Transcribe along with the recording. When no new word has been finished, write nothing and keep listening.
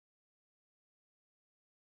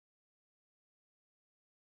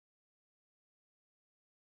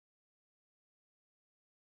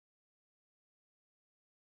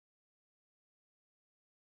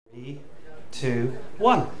3, 2,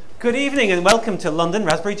 1. Good evening and welcome to London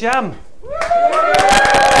Raspberry Jam.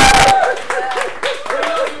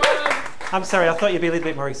 I'm sorry, I thought you'd be a little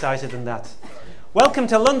bit more excited than that. Welcome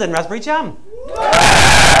to London Raspberry Jam.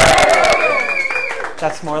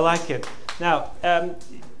 That's more like it. Now,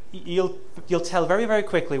 you'll tell very, very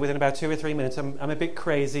quickly within about 2 or 3 minutes I'm a bit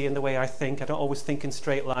crazy in the way I think. I don't always think in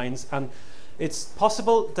straight lines, and it's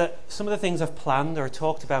possible that some of the things I've planned or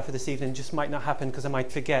talked about for this evening just might not happen because I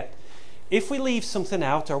might forget. If we leave something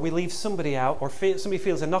out, or we leave somebody out, or somebody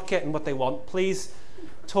feels they're not getting what they want, please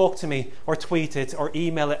talk to me or tweet it or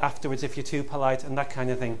email it afterwards if you're too polite and that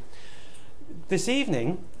kind of thing. This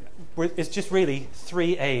evening is just really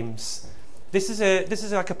 3 aims. This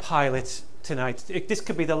is like a pilot tonight. This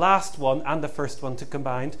could be the last one and the first one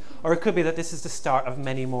combined, or it could be that this is the start of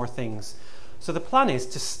many more things. So the plan is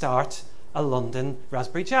to start a London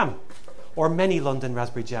Raspberry Jam, or many London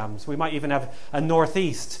Raspberry Jams. We might even have a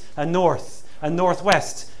northeast, a north, a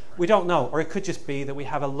northwest. We don't know. Or it could just be that we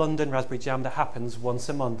have a London Raspberry Jam that happens once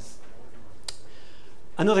a month.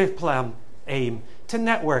 Another plan, aim, to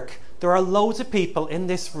network. There are loads of people in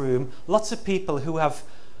this room, lots of people who have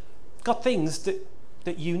got things that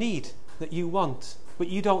you need, that you want, but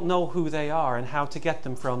you don't know who they are and how to get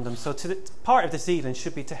them from them. So part of this evening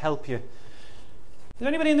should be to help you. Is there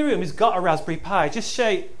anybody in the room who's got a Raspberry Pi? Just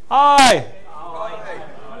say, aye.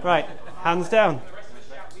 Right, hands down.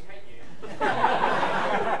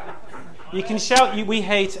 You can shout, we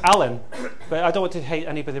hate Alan, but I don't want to hate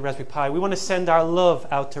anybody with Raspberry Pi. We want to send our love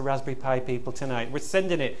out to Raspberry Pi people tonight. We're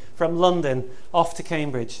sending it from London off to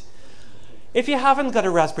Cambridge. If you haven't got a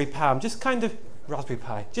Raspberry Pi, just kind of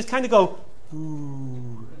go,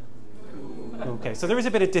 ooh. Okay, so there is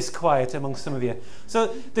a bit of disquiet amongst some of you.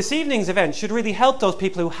 So this evening's event should really help those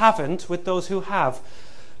people who haven't with those who have.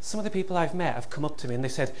 Some of the people I've met have come up to me and they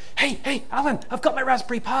said, hey, Alan, I've got my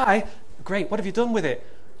Raspberry Pi. Great, what have you done with it?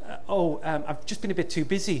 I've just been a bit too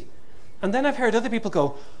busy. And then I've heard other people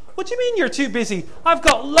go, what do you mean you're too busy? I've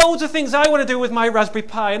got loads of things I want to do with my Raspberry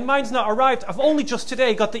Pi and mine's not arrived. I've only just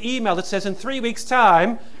today got the email that says in 3 weeks'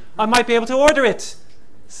 time I might be able to order it.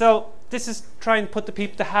 So this is trying to put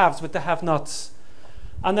the haves with the have-nots.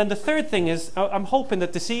 And then the third thing is I'm hoping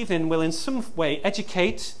that this evening will in some way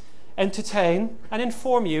educate, entertain and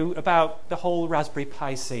inform you about the whole Raspberry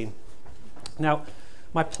Pi scene. Now,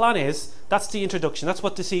 my plan is, that's the introduction, that's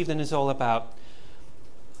what this evening is all about.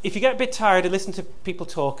 If you get a bit tired of listening to people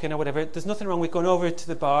talking or whatever, there's nothing wrong with going over to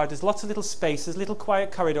the bar. There's lots of little spaces, little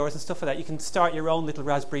quiet corridors and stuff like that. You can start your own little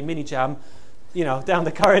Raspberry mini jam, you know, down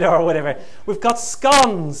the corridor or whatever. We've got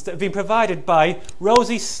scones that have been provided by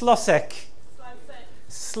Rosie Slosek.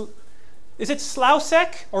 Is it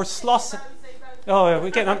Slousek or Sloss? Oh, we're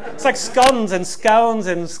getting on. It's like scones and scones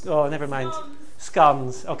and oh, never mind.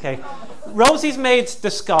 Scones. Okay. Rosie's made the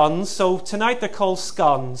scones, so tonight they're called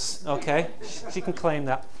scones. Okay, she can claim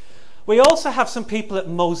that. We also have some people at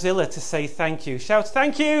Mozilla to say thank you. Shout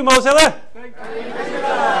thank you, Mozilla. Thank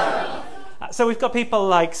you. So we've got people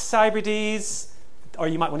like CyberDees, or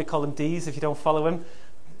you might want to call him Dees if you don't follow him.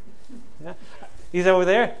 Yeah. He's over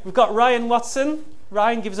there. We've got Ryan Watson.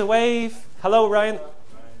 Ryan gives a wave. Hello, Ryan.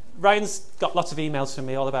 Ryan's got lots of emails from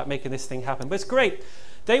me all about making this thing happen, but it's great.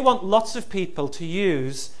 They want lots of people to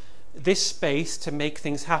use this space to make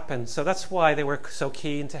things happen. So that's why they were so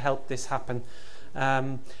keen to help this happen.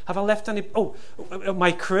 Have I left any? Oh,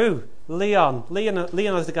 my crew. Leon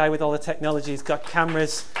is the guy with all the technology. He's got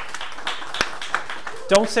cameras.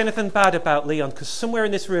 Don't say anything bad about Leon, because somewhere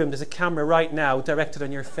in this room there's a camera right now directed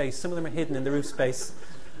on your face. Some of them are hidden in the roof space.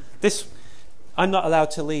 I'm not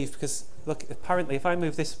allowed to leave because, look, apparently if I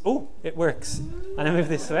move this, oh, it works. And I move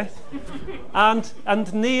this way. And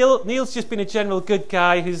Neil's just been a general good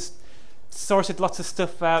guy who's sorted lots of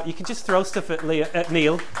stuff out. You can just throw stuff at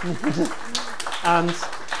Neil. and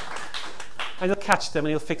he'll catch them and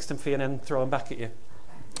he'll fix them for you and then throw them back at you.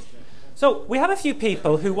 So we have a few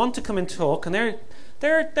people who want to come and talk, and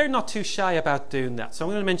they're not too shy about doing that. So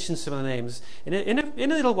I'm going to mention some of the names. In a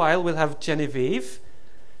little while we'll have Genevieve.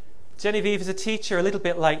 Genevieve is a teacher a little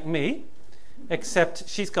bit like me, except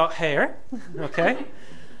she's got hair, okay?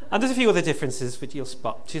 And there's a few other differences which you'll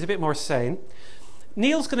spot. She's a bit more sane.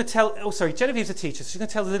 Neil's going to tell, Genevieve's a teacher, so she's going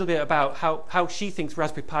to tell a little bit about how she thinks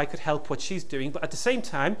Raspberry Pi could help what she's doing, but at the same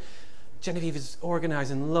time, Genevieve is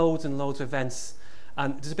organising loads and loads of events,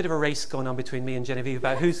 and there's a bit of a race going on between me and Genevieve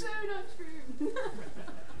about who's... That's so not true.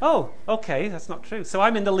 Oh, okay, that's not true. So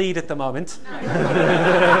I'm in the lead at the moment.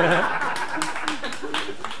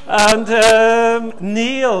 And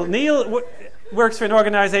Neil works for an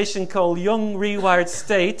organisation called Young Rewired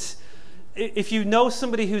State. if you know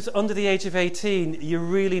somebody who's under the age of 18, you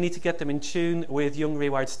really need to get them in tune with Young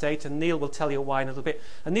Rewired State, and Neil will tell you why in a little bit.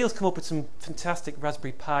 And Neil's come up with some fantastic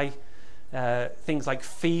Raspberry Pi things like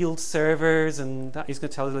field servers, and he's going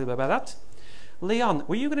to tell us a little bit about that. Leon,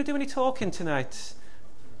 were you going to do any talking tonight?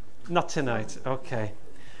 Not tonight. Okay.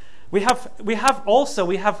 We have some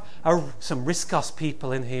Riscos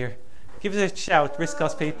people in here. Give us a shout,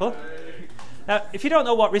 Riscos people. Now, if you don't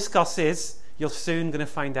know what Riscos is, you're soon going to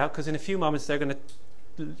find out, because in a few moments they're going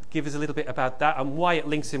to give us a little bit about that and why it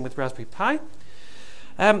links in with Raspberry Pi.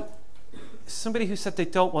 Somebody who said they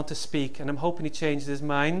don't want to speak, and I'm hoping he changes his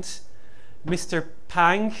mind. Mr.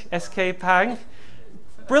 Pang, SK Pang.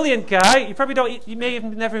 Brilliant guy. You may have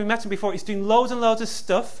never met him before. He's doing loads and loads of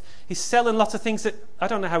stuff. He's selling lots of things that, I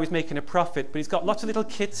don't know how he's making a profit, but he's got lots of little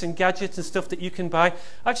kits and gadgets and stuff that you can buy.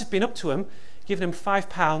 I've just been up to him, given him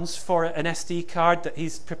 £5 for an SD card that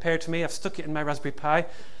he's prepared for me. I've stuck it in my Raspberry Pi.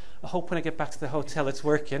 I hope when I get back to the hotel it's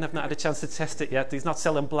working. I've not had a chance to test it yet. He's not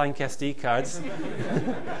selling blank SD cards.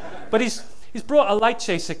 But he's brought a light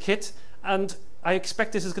chaser kit, and I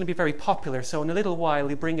expect this is going to be very popular. So in a little while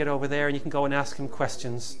he'll bring it over there and you can go and ask him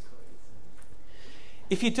questions.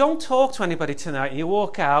 If you don't talk to anybody tonight and you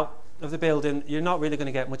walk out of the building, you're not really going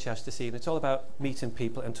to get much else this evening. It's all about meeting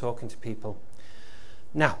people and talking to people.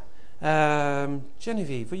 Now,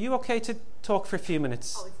 Genevieve, are you okay to talk for a few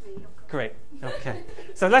minutes? Oh, it's me. Great. Okay.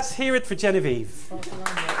 So let's hear it for Genevieve.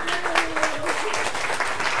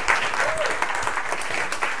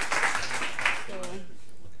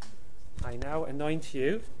 I now anoint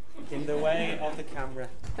you in the way of the camera.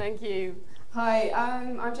 Thank you. Hi,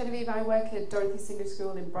 I'm Genevieve. I work at Dorothy Singer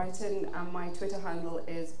School in Brighton, and my Twitter handle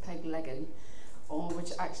is pegleggin,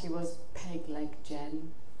 which actually was pegleggen.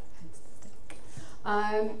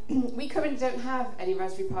 We currently don't have any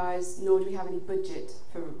Raspberry Pis, nor do we have any budget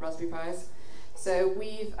for Raspberry Pis. So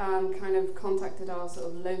we've kind of contacted our sort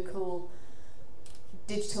of local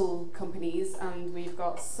digital companies, and we've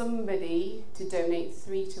got somebody to donate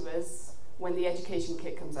 3 to us when the education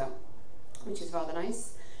kit comes out, which is rather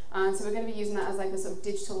nice. And so we're going to be using that as like a sort of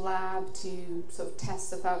digital lab to sort of test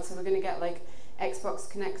stuff out. So we're going to get like Xbox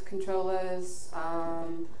Connect controllers,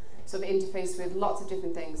 sort of interface with lots of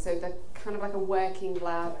different things. So they're kind of like a working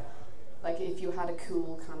lab, like if you had a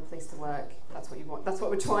cool kind of place to work, that's what you want. That's what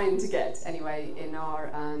we're trying to get anyway in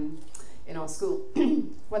our school.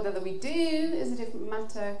 Whether that we do is a different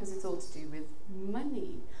matter, because it's all to do with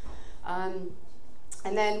money.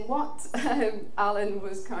 And then what Alan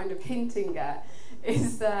was kind of hinting at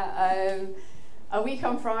is that a week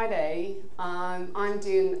on Friday, I'm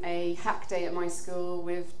doing a hack day at my school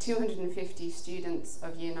with 250 students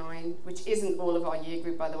of Year 9, which isn't all of our year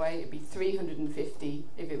group, by the way. It'd be 350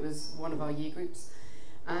 if it was one of our year groups.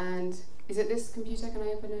 And is it this computer? Can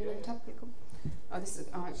I open another tab? Oh, this is.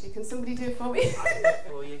 Oh, actually, can somebody do it for me? I'll do it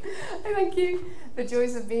for you. Thank you. The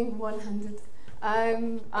joys of being one-handed.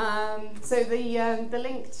 So the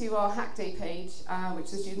link to our Hack Day page, which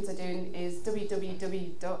the students are doing, is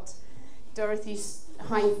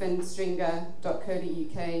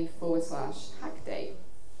www.dorothy-stringer.co.uk/hackday.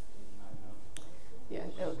 Yeah,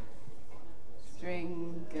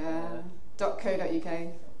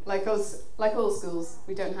 stringer.co.uk. Like all schools,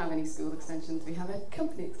 we don't have any school extensions. We have a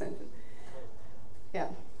company extension. Yeah.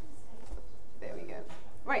 There we go.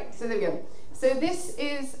 Right. So there we go. So this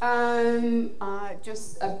is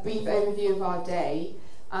just a brief overview of our day,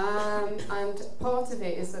 and part of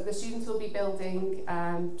it is that the students will be building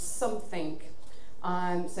something,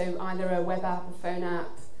 so either a web app, a phone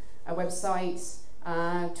app, a website,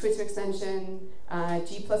 Twitter extension,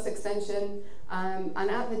 G+ extension, and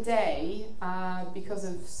at the day, because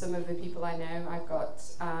of some of the people I know, I've got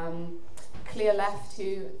Clear Left,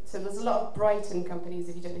 so there's a lot of Brighton companies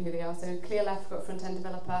if you don't know who they are. So Clear Left, got a front-end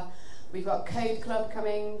developer. We've got Code Club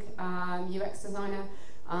coming, UX designer.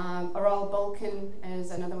 Aral Balkan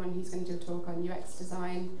is another one. He's going to do a talk on UX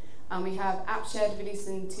design. And we have AppShared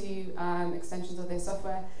releasing 2 extensions of their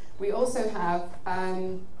software. We also have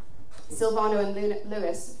Silvano and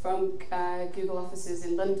Lewis from Google offices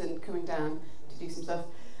in London coming down to do some stuff.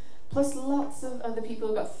 Plus lots of other people.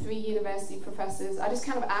 We've got 3 university professors. I just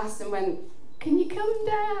kind of asked and went, can you come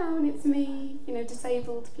down? It's me,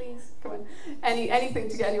 disabled, please, come on. Anything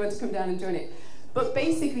to get anyone to come down and join it. But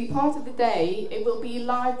basically, part of the day, it will be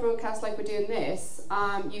live broadcast like we're doing this,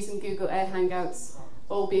 using Google Air Hangouts,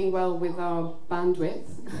 all being well with our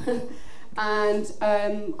bandwidth. And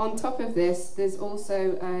on top of this, there's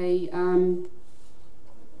also a,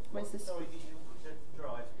 where's this? Sorry, did you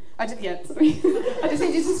drive? Yeah, sorry. I just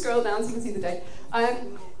need you to scroll down so you can see the day.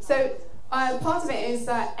 So Part of it is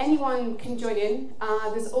that anyone can join in.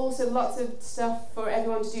 There's also lots of stuff for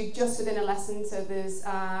everyone to do just within a lesson. So there's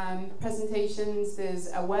presentations, there's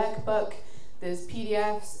a workbook, there's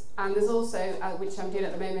PDFs, and there's also, which I'm doing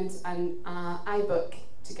at the moment, an iBook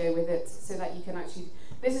to go with it, so that you can actually,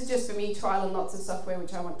 this is just for me, trial and lots of software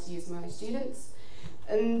which I want to use with my students.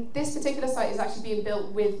 And this particular site is actually being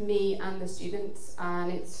built with me and the students,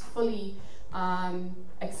 and it's fully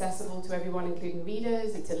accessible to everyone, including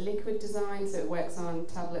readers. It's a liquid design, so it works on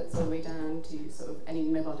tablets all the way down to sort of any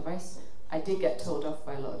mobile device. I did get told off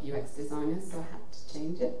by a lot of UX designers, so I had to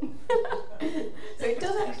change it. So it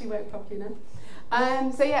does actually work properly now.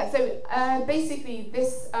 So basically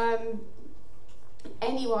this,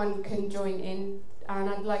 anyone can join in, and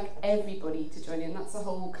I'd like everybody to join in. That's the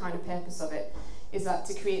whole kind of purpose of it, is that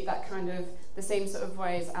to create that kind of, the same sort of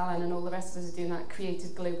way as Alan and all the rest of us are doing, that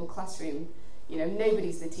creative global classroom. You know,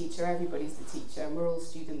 nobody's the teacher, everybody's the teacher, and we're all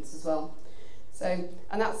students as well. So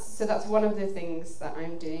that's one of the things that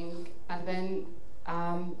I'm doing. And then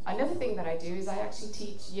another thing that I do is I actually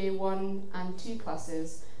teach year 1 and 2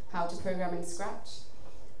 classes how to program in Scratch,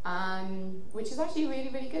 which is actually really,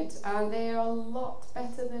 really good. And they are a lot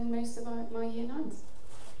better than most of my year 9s.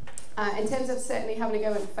 In terms of certainly having a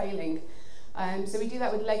go at failing, so we do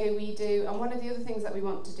that with Lego Redo, and one of the other things that we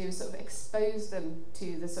want to do is sort of expose them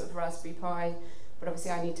to the sort of Raspberry Pi, but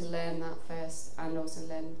obviously I need to learn that first and also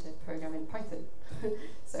learn to program in Python.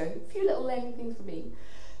 So a few little learning things for me.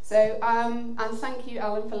 So, and thank you,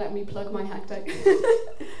 Alan, for letting me plug my hack deck.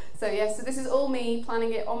 So yeah, so this is all me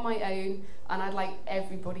planning it on my own, and I'd like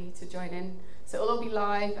everybody to join in. So it'll all be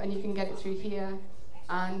live, and you can get it through here.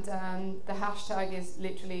 And the hashtag is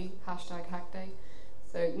literally #hackday.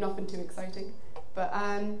 So nothing too exciting, but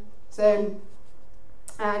and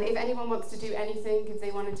if anyone wants to do anything, if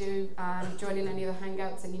they want to do join in any of the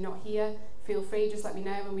Hangouts and you're not here, feel free, just let me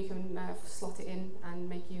know and we can slot it in and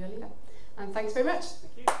make you a leader. And thanks very much.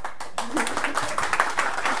 Thank you.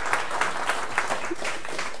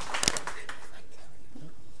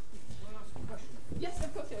 Yes,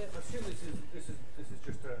 of course. Yeah. I assume this is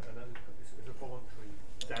just a voluntary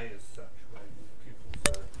day as such, where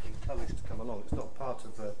pupils are encouraged to come along. It's not part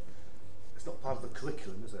of the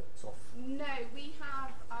curriculum, is it? It's off. No, we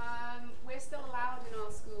have. We're still allowed in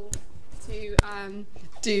our school to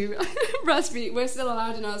do Raspberry. We're still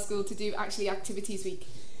allowed in our school to do actually activities week,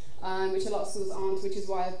 which a lot of schools aren't. Which is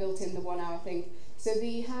why I've built in the 1 hour thing. So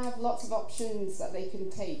they have lots of options that they can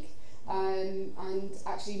take, and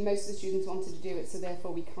actually most of the students wanted to do it. So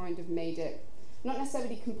therefore we kind of made it not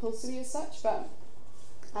necessarily compulsory as such, but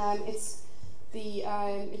it's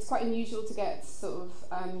quite unusual to get sort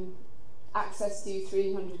of access to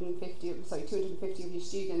 250 of your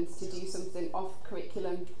students to do something off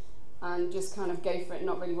curriculum and just kind of go for it,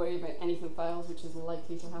 not really worry about anything fails, which is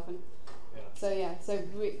likely to happen. Yeah.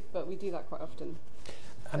 But we do that quite often.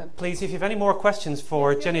 And please, if you have any more questions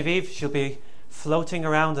for Genevieve, she'll be floating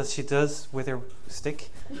around as she does with her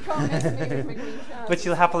stick. You can't miss me with my green shirt. But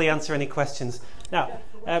she'll happily answer any questions. Now,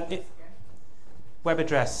 web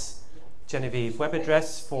address, Genevieve, web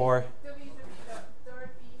address for...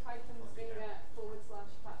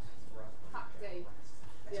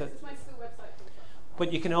 So it's my school website.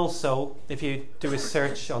 But you can also, if you do a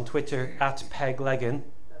search on Twitter @PegLegan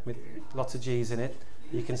with lots of G's in it,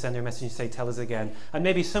 you can send her a message and say, tell us again. And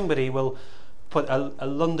maybe somebody will put a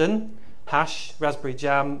London hash Raspberry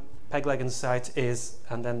Jam PegLegan's site is,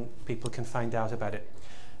 and then people can find out about it.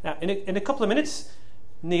 Now, in a couple of minutes,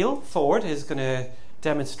 Neil Ford is going to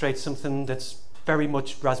demonstrate something that's very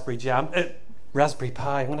much Raspberry Jam, Raspberry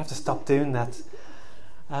Pi. I'm going to have to stop doing that.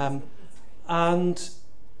 And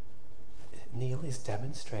Neil is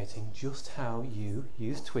demonstrating just how you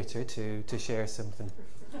use Twitter to share something.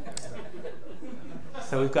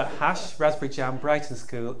 So we've got hash Raspberry Jam Brighton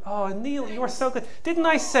School. Oh, Neil, you are so good. Didn't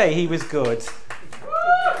I say he was good?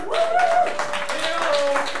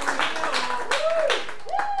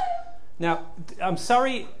 Now, I'm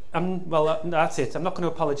sorry. That's it. I'm not going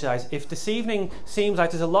to apologise if this evening seems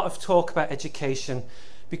like there's a lot of talk about education,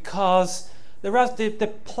 because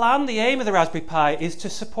the plan, the aim of the Raspberry Pi is to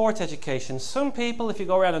support education. Some people, if you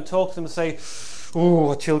go around and talk to them, say, oh,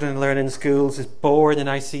 what children learn in schools is boring in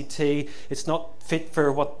ICT, it's not fit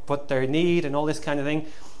for what they need and all this kind of thing.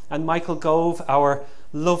 And Michael Gove, our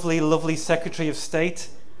lovely, lovely Secretary of State.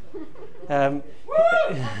 Sorry,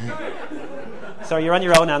 you're on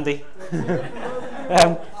your own, Andy.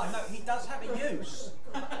 No, he does have a use.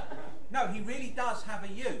 No, he really does have a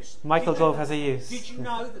use. Michael Gove has a use. Did you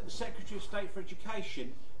know that the Secretary of State for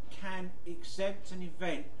Education can exempt an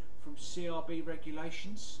event from CRB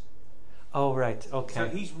regulations? Oh, right, So okay.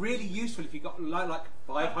 he's really useful if you've got like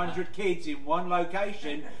 500 kids in one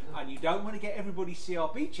location and you don't want to get everybody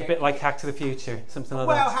CRB A checked. bit like Hack to the Future, something like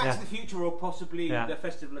Well, that. Hack Yeah. to the Future, or possibly the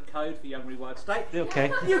Festival of Code for Young Rewired State. Okay.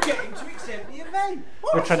 You get him to accept the event.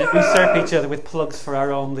 We're trying to usurp each other with plugs for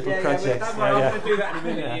our own little projects. Don't worry, I'm going to do that in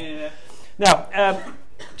a minute. Now,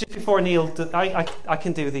 just before Neil, I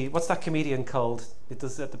can do the, what's that comedian called? It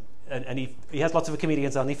does that, and he has lots of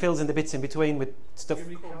comedians on. He fills in the bits in between with stuff.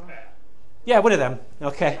 Yeah, one of them.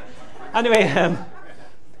 Okay. Anyway,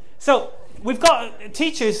 so we've got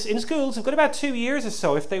teachers in schools who've got about 2 years or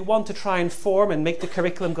so if they want to try and form and make the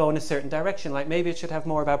curriculum go in a certain direction. Like maybe it should have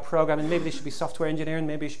more about programming, maybe it should be software engineering,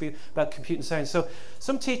 maybe it should be about computer science. So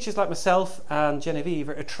some teachers like myself and Genevieve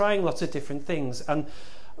are trying lots of different things and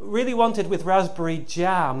really wanted with Raspberry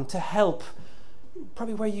Jam to help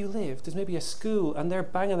probably where you live. There's maybe a school and they're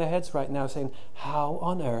banging their heads right now saying, how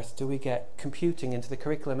on earth do we get computing into the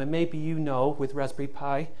curriculum? And maybe you know with Raspberry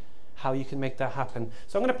Pi how you can make that happen.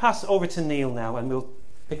 So I'm going to pass over to Neil now and we'll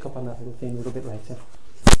pick up on that little thing a little bit later.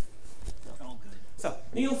 So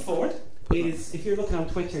Neil Ford is, if you're looking on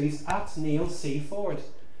Twitter, he's at Neil C. Ford.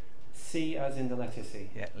 C as in the letter C.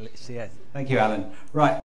 Yeah. Thank you, Alan.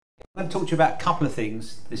 Right, I'm going to talk to you about a couple of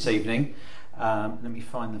things this evening. Let me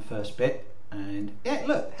find the first bit. And yeah,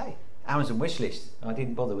 look, hey, Amazon wishlist. I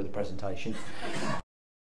didn't bother with the presentation.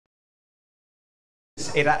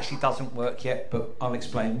 It actually doesn't work yet, but I'll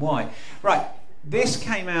explain why. Right, this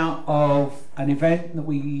came out of an event that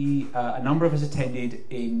we, a number of us attended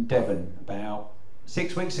in Devon about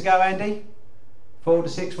 6 weeks ago, Andy? 4 to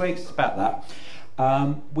 6 weeks, it's about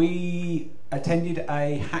that. We attended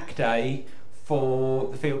a hack day for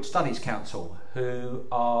the Field Studies Council, who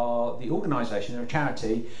are the organisation, they're a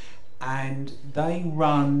charity, and they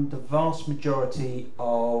run the vast majority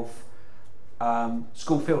of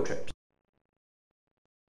school field trips.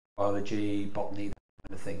 Biology, botany, that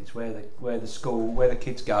kind of things, where the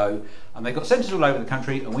kids go, and they've got centres all over the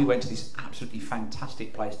country, and we went to this absolutely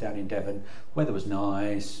fantastic place down in Devon. Weather was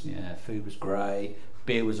nice, yeah, food was great,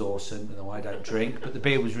 beer was awesome, though I don't drink, but the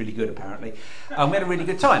beer was really good apparently, and we had a really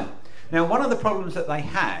good time. Now, one of the problems that they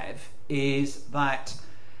have is that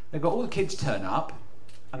they've got all the kids turn up,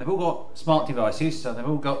 and they've all got smart devices, so they've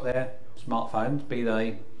all got their smartphones, be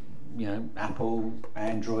they, you know, Apple,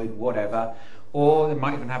 Android, whatever, or they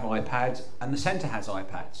might even have iPads, and the centre has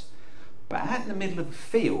iPads. But out in the middle of a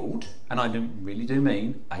field, and I really do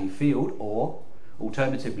mean a field, or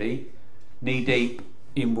alternatively, knee deep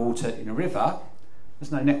in water in a river,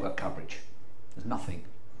 there's no network coverage. There's nothing.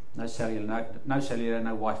 No cellular,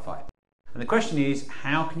 no Wi-Fi. And the question is,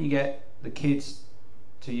 how can you get the kids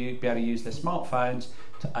to be able to use their smartphones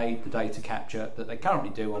to aid the data capture that they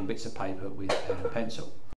currently do on bits of paper with pen and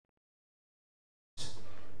pencil?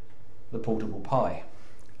 The portable Pi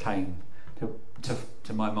came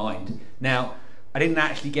to my mind. Now, I didn't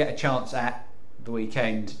actually get a chance at the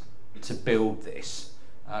weekend to build this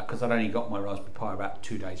because I'd only got my Raspberry Pi about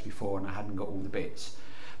 2 days before and I hadn't got all the bits.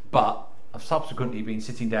 But I've subsequently been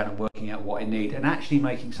sitting down and working out what I need and actually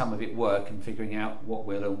making some of it work and figuring out what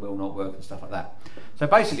will and will not work and stuff like that. So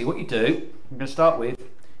basically what you do, I'm going to start with,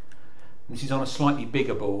 this is on a slightly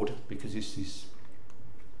bigger board because this is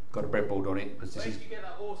got a breadboard on it. Where did you get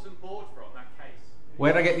that awesome board from, that case?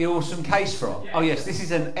 Where did I get the awesome case from? Yeah. Oh yes, this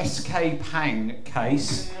is an SK Pang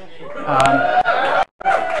case.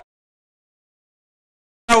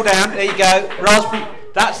 Hold down, there you go. Raspberry,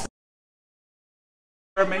 that's the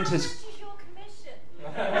experimenters.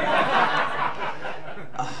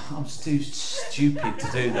 I'm too stupid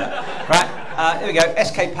to do that. Right, here we go.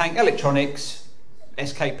 SK Pang Electronics,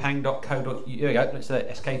 skpang.co.uk. Here we go. Let's say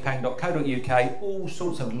skpang.co.uk. All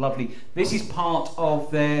sorts of lovely. This is part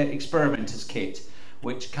of their experimenters kit,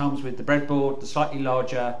 which comes with the breadboard, the slightly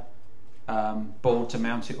larger board to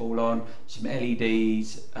mount it all on, some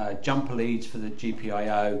LEDs, jumper leads for the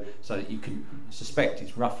GPIO, so that you can suspect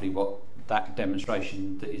it's roughly what that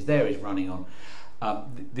demonstration that is there is running on.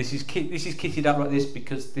 This is kitted up like this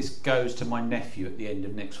because this goes to my nephew at the end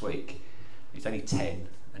of next week. He's only 10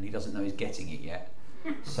 and he doesn't know he's getting it yet.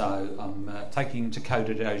 So I'm taking him to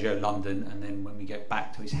Coda Dojo London, and then when we get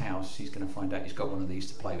back to his house he's going to find out he's got one of these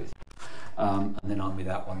to play with. And then I'm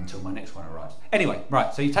without one until my next one arrives. Anyway,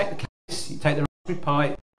 right, so you take the case, you take the Raspberry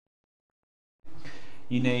Pi,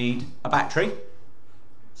 you need a battery.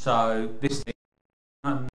 So this thing,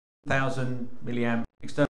 1,000 milliamp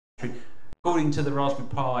external battery. According to the Raspberry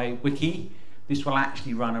Pi wiki, this will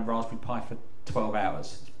actually run a Raspberry Pi for 12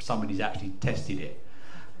 hours. Somebody's actually tested it.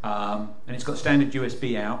 And it's got standard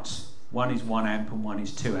USB outs. One is 1 amp and one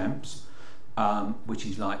is 2 amps, which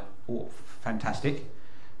is like, oh, fantastic.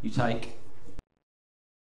 You take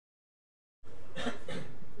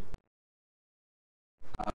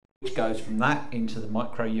which goes from that into the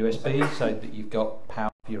micro USB so that you've got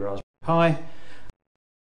power for your Raspberry Pi.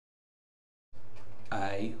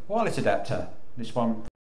 A wireless adapter. This one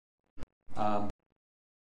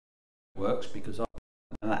works because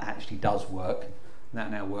that actually does work.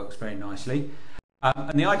 That now works very nicely.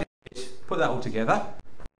 And the idea is put that all together,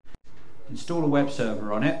 install a web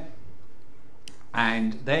server on it,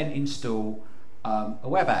 and then install a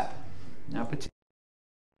web app. Now,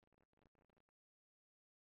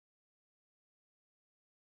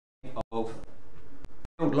 of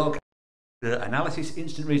log analysis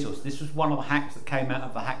instant resource. This was one of the hacks that came out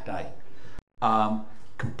of the hack day.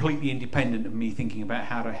 Completely independent of me thinking about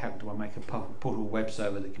how do I make a portable web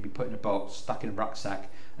server that can be put in a box, stuck in a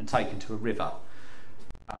rucksack, and taken to a river.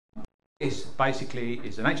 This basically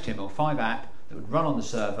is an HTML5 app that would run on the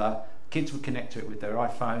server. Kids would connect to it with their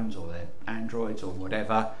iPhones or their Androids or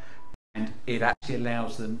whatever, and it actually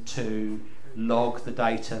allows them to log the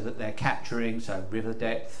data that they're capturing, so river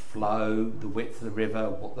depth, flow, the width of the river,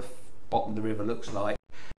 what the bottom of the river looks like.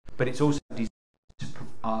 But it's also designed to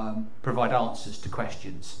provide answers to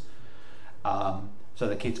questions. So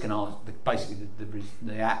the kids can ask, basically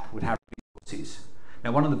the app would have resources.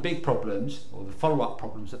 Now, one of the big problems, or the follow-up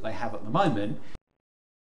problems that they have at the moment,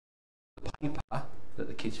 the paper that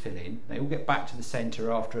the kids fill in, they all get back to the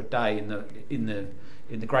centre after a day in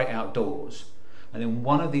the great outdoors, and then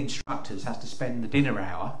one of the instructors has to spend the dinner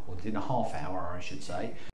hour, or the dinner half hour, I should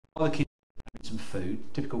say, while the kids having some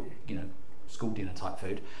food, typical, school dinner type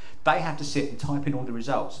food. They have to sit and type in all the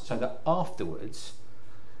results, so that afterwards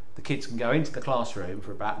the kids can go into the classroom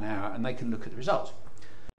for about an hour and they can look at the results.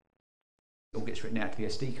 It all gets written out to the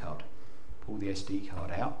SD card. Pull the SD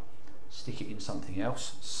card out, stick it in something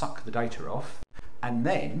else, suck the data off, and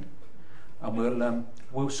then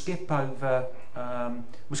we'll skip over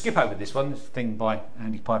this one. This thing by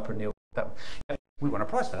Andy Piper and Neil. We won a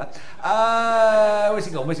prize for that. Where's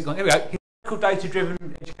it gone? Here we go. Historical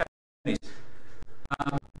data-driven education.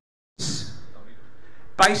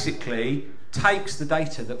 Basically takes the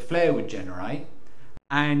data that Flare would generate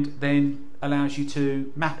and then allows you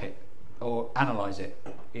to map it or analyse it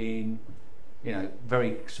in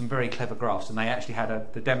some very clever graphs. And they actually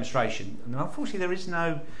had the demonstration, and unfortunately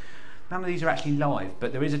none of these are actually live,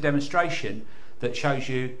 but there is a demonstration that shows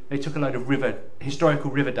you they took a load of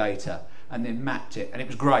historical river data and then mapped it, and it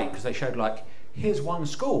was great because they showed, like, here's one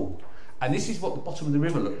school and this is what the bottom of the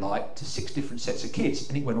river looked like to 6 different sets of kids,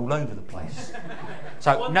 and it went all over the place.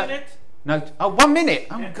 So 1 minute? No, 1 minute.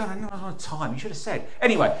 Oh my God, I know I was on time. You should have said.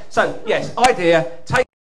 Anyway, so yes, idea: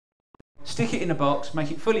 stick it in a box,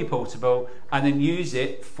 make it fully portable, and then use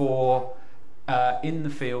it for in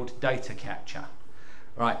the field data capture.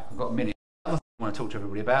 Right, I've got a minute. The other thing I want to talk to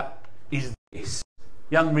everybody about is this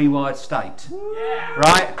Young Rewired State. Yeah.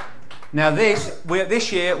 Right now,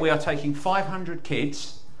 this year we are taking 500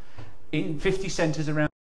 kids in 50 centres around.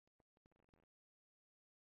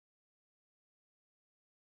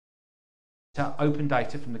 Open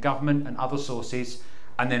data from the government and other sources,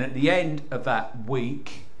 and then at the end of that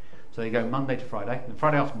week, so they go Monday to Friday, and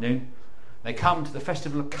Friday afternoon they come to the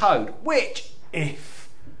Festival of Code, which, if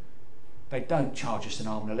they don't charge us an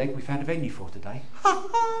arm and a leg, we found a venue for today.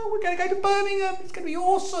 We're going to go to Birmingham. It's going to be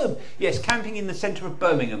awesome. Yes, camping in the centre of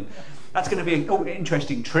Birmingham. That's going to be an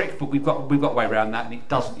interesting trick, but we've got a way around that, and it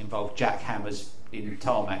doesn't involve jackhammers in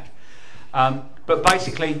tarmac. But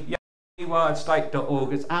basically,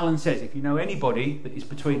 rewiredstate.org, as Alan says, if you know anybody that is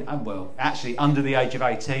between, actually under the age of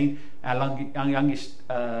 18, our youngest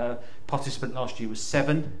participant last year was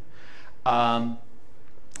 7, and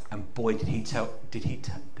boy did he tear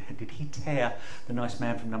the nice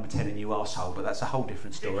man from number 10 a new arsehole, but that's a whole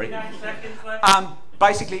different story. 59 seconds left.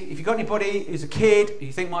 Basically, if you've got anybody who's a kid who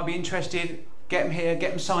you think might be interested, get them here, get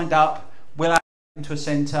them signed up, we'll add them to a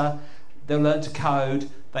centre, they'll learn to code,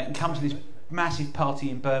 they can come to this massive party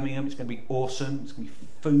in Birmingham. It's going to be awesome. It's going to be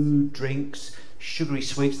food, drinks, sugary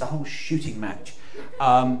sweets, the whole shooting match.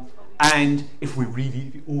 And if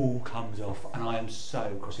it all comes off, and I am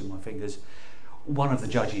so crossing my fingers, one of the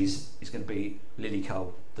judges is going to be Lily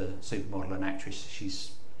Cole, the supermodel and actress.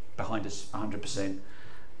 She's behind us 100%.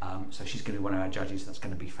 So she's going to be one of our judges. That's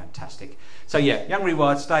going to be fantastic. So yeah, Young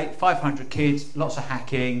Rewired State, 500 kids, lots of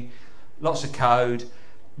hacking, lots of code.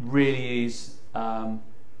 Really is a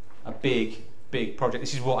big project.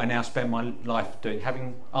 This is what I now spend my life doing,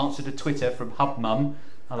 having answered a Twitter from Hub Mum,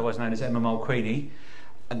 otherwise known as Emma Mulqueenie,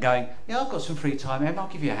 and going, yeah, I've got some free time, Emma, I'll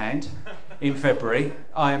give you a hand. In February,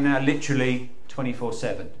 I am now literally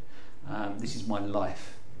 24/7. This is my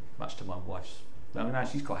life, much to my wife's. No,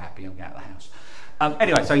 she's quite happy I'm out of the house.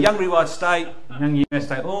 Anyway, so Young Rewired State,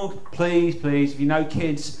 youngus.org, please, if you know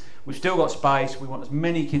kids, We've still got space. We want as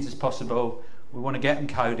many kids as possible. We want to get them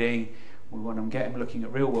coding. We want to get them looking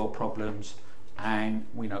at real world problems, and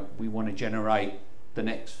we want to generate the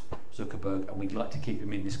next Zuckerberg, and we'd like to keep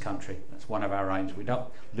them in this country. That's one of our aims. We're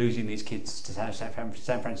not losing these kids to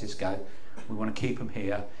San Francisco. We want to keep them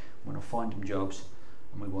here. We want to find them jobs,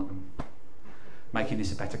 and we want them making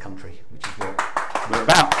this a better country, which is what we're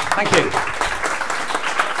about. Thank you.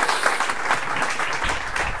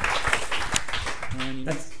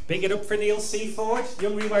 Let's big it up for Neil C. Ford,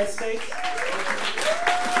 Young Rewired State.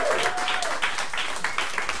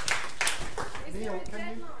 Neil,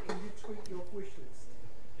 can you tweet your wish list?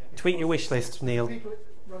 Tweet your wish list, Neil. People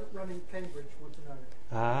running Cambridge want to know.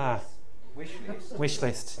 Ah, Wish list. wish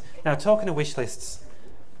list. Now, talking of wish lists,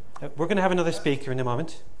 we're going to have another speaker in a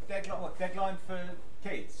moment. Deadline for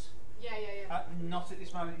kids? Yeah. Not at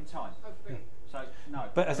this moment in time. Oh, brilliant. So, no.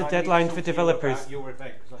 But as a I need deadline to for talk to you developers- about your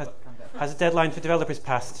event, 'cause I've got to come down. Has a deadline for developers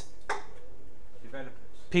passed? Developers.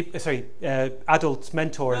 Adults,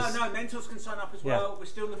 mentors. No, mentors can sign up as well. We're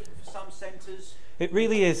still looking for some centres. It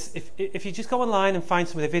really is. If you just go online and find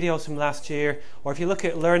some of the videos from last year, or if you look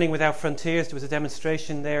at Learning Without Frontiers, there was a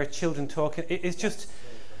demonstration there, children talking. It's just...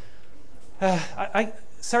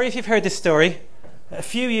 sorry if you've heard this story.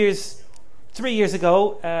 3 years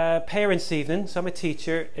ago, parents' evening, so I'm a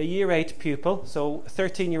teacher, a year 8 pupil, so a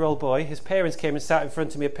 13-year-old boy, his parents came and sat in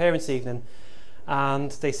front of me at parents' evening,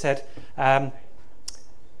 and they said,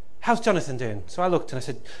 how's Jonathan doing? So I looked and I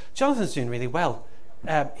said, Jonathan's doing really well.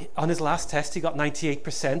 On his last test, he got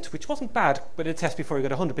 98%, which wasn't bad, but in a test before he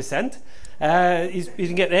got 100%. He's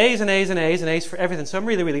been getting A's and A's and A's and A's for everything, so I'm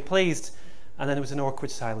really, really pleased. And then there was an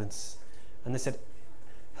awkward silence. And they said,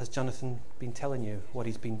 has Jonathan been telling you what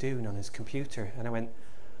he's been doing on his computer? And I went,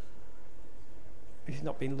 he's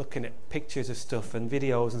not been looking at pictures of stuff and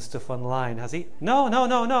videos and stuff online, has he? No.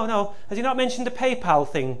 Has he not mentioned the PayPal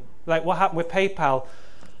thing? Like what happened with PayPal?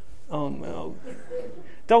 Oh no.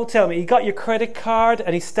 Don't tell me, he got your credit card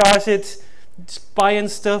and he started buying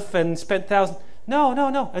stuff and spent thousands. No.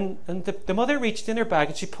 And the mother reached in her bag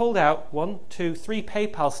and she pulled out 1, 2, 3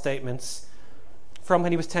 PayPal statements from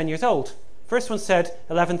when he was 10 years old. First one said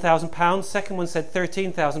 £11,000, second one said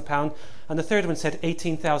 £13,000, and the third one said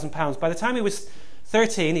 £18,000. By the time he was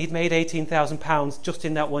 13, he'd made £18,000 just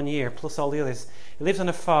in that 1 year, plus all the others. He lives on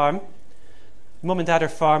a farm. Mum and dad are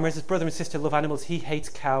farmers. His brother and sister love animals. He hates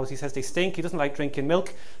cows. He says they stink. He doesn't like drinking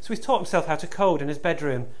milk. So he's taught himself how to code in his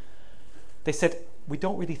bedroom. They said, we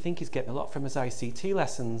don't really think he's getting a lot from his ICT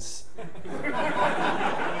lessons.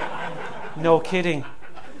 No kidding.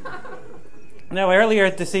 Now, earlier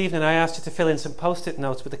this evening, I asked you to fill in some post-it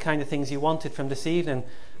notes with the kind of things you wanted from this evening.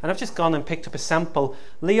 And I've just gone and picked up a sample.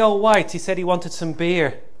 Leo White, he said he wanted some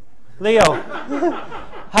beer. Leo,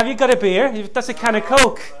 have you got a beer? That's a can of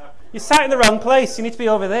Coke. You sat in the wrong place. You need to be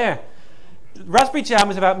over there. Raspberry Jam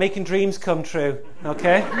is about making dreams come true,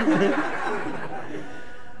 okay?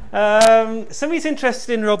 Somebody's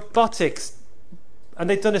interested in robotics, and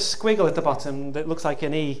they've done a squiggle at the bottom that looks like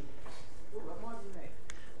an E.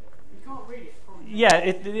 Yeah,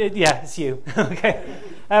 it's you. Okay.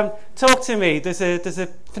 Talk to me. There's a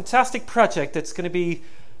fantastic project that's going to be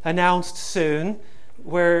announced soon,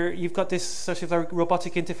 where you've got this sort of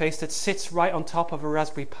robotic interface that sits right on top of a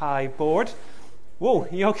Raspberry Pi board. Whoa,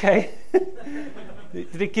 you okay?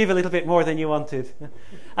 Did it give a little bit more than you wanted?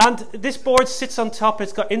 And this board sits on top, and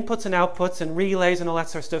it's got inputs and outputs and relays and all that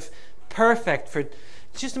sort of stuff. Perfect for,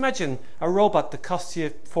 just imagine a robot that costs you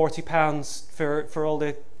 £40 for all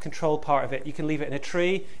the control part of it. You can leave it in a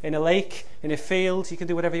tree, in a lake, in a field. You can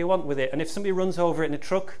do whatever you want with it. And if somebody runs over it in a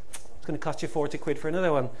truck, it's going to cost you 40 quid for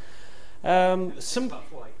another one.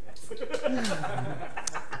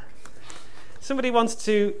 Somebody wants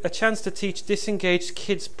a chance to teach disengaged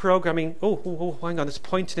kids programming. Oh, hang on, it's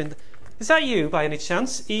pointing in. Is that you by any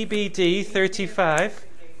chance? EBD 35.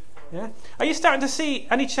 Yeah. Are you starting to see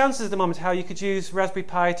any chances at the moment how you could use Raspberry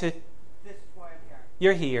Pi to? This is why I'm here.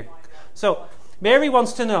 You're here. So Mary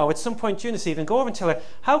wants to know at some point during this evening, go over and tell her,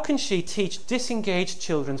 how can she teach disengaged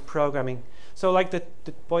children's programming? So like the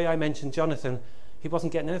boy I mentioned, Jonathan, he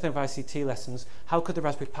wasn't getting anything of ICT lessons. How could the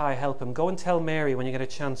Raspberry Pi help him? Go and tell Mary when you get a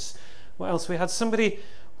chance. What else? We had somebody,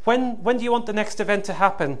 when do you want the next event to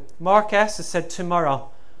happen? Mark S. has said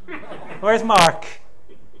tomorrow. Where's Mark?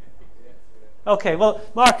 Okay, well,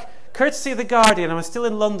 Mark, courtesy of The Guardian, I'm still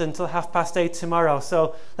in London till 8:30 tomorrow.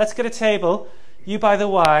 So let's get a table. You buy the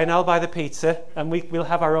wine, I'll buy the pizza, and we'll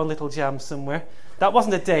have our own little jam somewhere. That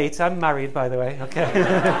wasn't a date. I'm married, by the way. Okay.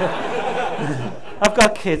 I've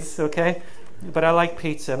got kids, okay? But I like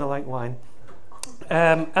pizza and I like wine.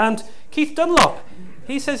 And Keith Dunlop,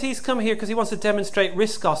 He says he's come here because he wants to demonstrate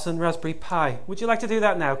RISC-OS and Raspberry Pi. Would you like to do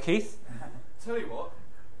that now, Keith? Tell you what,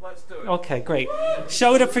 let's do it. Okay, great.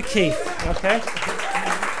 Show it up for Keith, okay?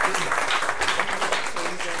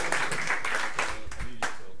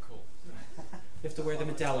 You have to wear the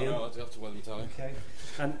medallion. No, I have to wear the medallion. Okay.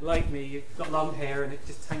 And like me, you've got long hair and it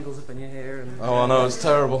just tangles up in your hair. And Oh, I know, it's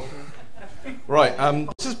terrible. Right,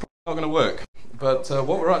 this is probably not going to work, but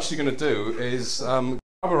what we're actually going to do is grab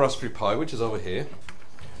a Raspberry Pi, which is over here,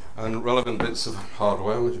 and relevant bits of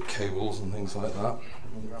hardware, which are cables and things like that.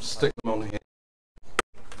 Stick them on here.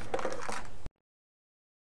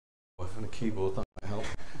 And a keyboard, that might help.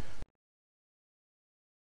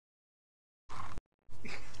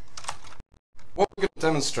 What we're going to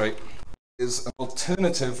demonstrate is an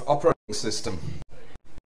alternative operating system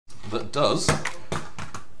that does.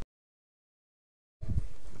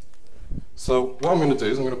 So what I'm going to do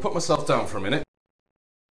is I'm going to put myself down for a minute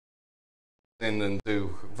and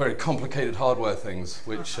do very complicated hardware things,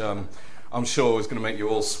 which I'm sure is going to make you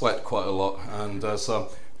all sweat quite a lot. And so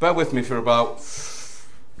bear with me for about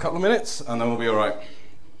a couple of minutes and then we'll be all right.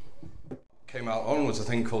 Came out on was a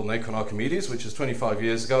thing called an Acorn Archimedes, which is 25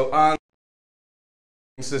 years ago, and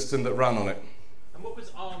a system that ran on it. And what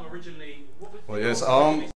was ARM originally? Well, yes,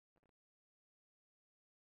 ARM.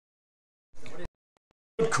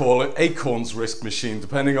 I would call it Acorn's RISC machine,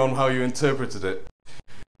 depending on how you interpreted it.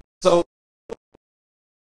 So,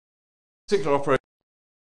 particular operating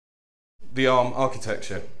the ARM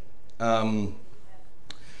architecture.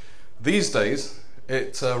 These days,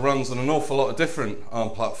 it runs on an awful lot of different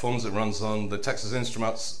ARM platforms. It runs on the Texas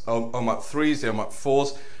Instruments OMAP 3s, the OMAP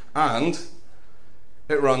 4s, and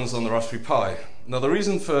it runs on the Raspberry Pi. Now, the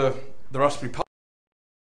reason for the Raspberry Pi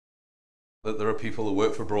that there are people who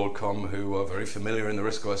work for Broadcom who are very familiar in the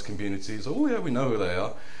RISC-OS communities. Oh yeah, we know who they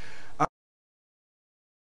are.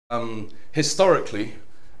 Historically,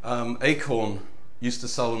 Acorn used to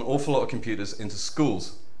sell an awful lot of computers into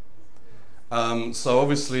schools. So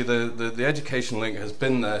obviously the education link has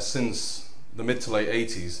been there since the mid to late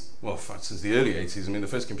 80s. Well, in fact, since the early 80s. I mean, the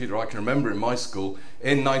first computer I can remember in my school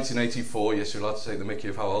in 1984, yes, you're allowed to take the mickey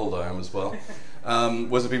of how old I am as well,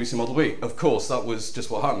 was a BBC Model B. Of course, that was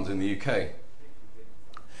just what happened in the UK.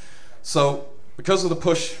 So, because of the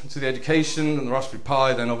push to the education and the Raspberry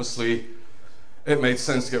Pi, then obviously it made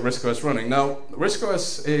sense to get RISC-OS running. Now,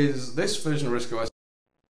 RISC-OS is, this version of RISC-OS,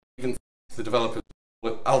 even the developers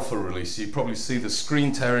call it alpha release. You probably see the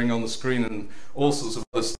screen tearing on the screen and all sorts of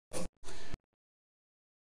other stuff.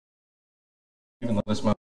 Even like this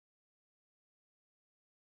mouse.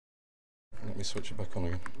 Let me switch it back on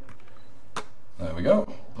again. There we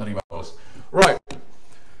go. Bloody mouse. Right.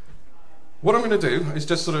 What I'm going to do is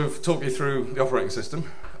just sort of talk you through the operating system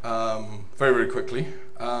very, very quickly.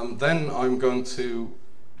 Then I'm going to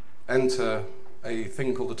enter a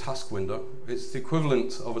thing called the task window. It's the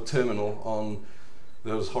equivalent of a terminal on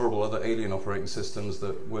those horrible other alien operating systems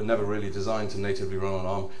that were never really designed to natively run on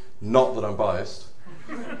ARM. Not that I'm biased.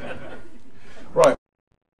 Right.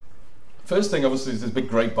 First thing, obviously, is this big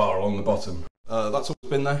grey bar along the bottom. That's always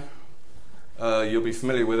been there. You'll be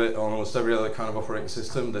familiar with it on almost every other kind of operating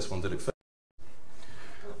system. This one did it first.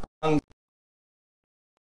 And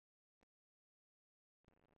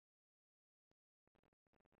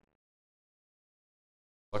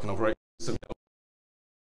like an operating system.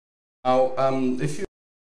 Now, if you're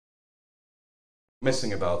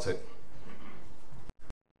missing about it,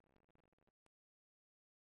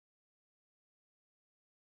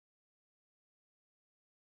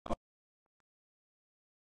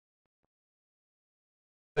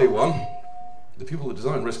 day one, the people that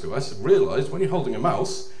designed RISC-OS realized when you're holding a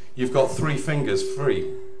mouse, you've got 3 fingers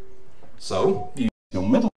free. So, you use your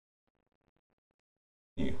middle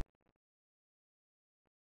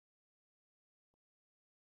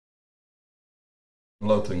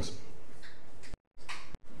load things.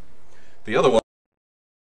 The other one,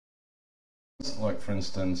 like for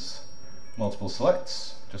instance, multiple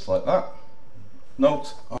selects, just like that.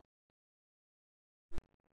 Note,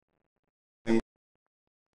 you've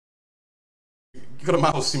got a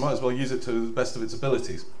mouse, you might as well use it to the best of its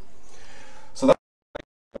abilities. So that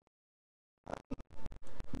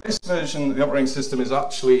this version of the operating system is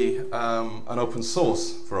actually an open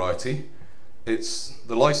source variety. It's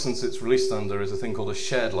the license it's released under is a thing called a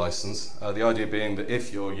shared license. The idea being that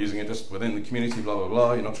if you're using it just within the community, blah, blah,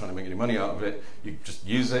 blah, you're not trying to make any money out of it, you just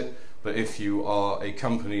use it. But if you are a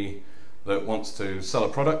company that wants to sell a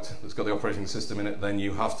product that's got the operating system in it, then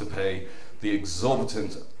you have to pay the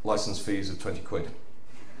exorbitant license fees of 20 quid.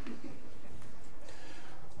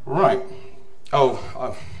 Right. Oh,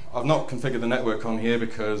 I've not configured the network on here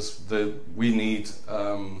because we need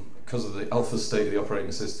because of the alpha state of the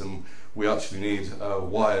operating system, we actually need a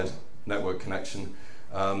wired network connection.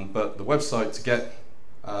 But the website to get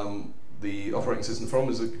the operating system from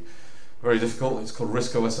is very difficult. It's called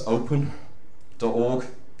riscosopen.org.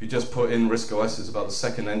 If you just put in RISC-OS, it's about the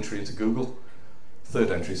second entry into Google. Third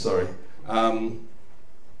entry, sorry. Right,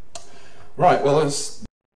 well, let's...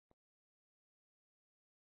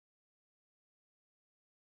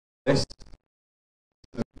 Yes,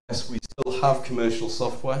 we still have commercial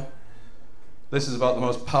software. This is about the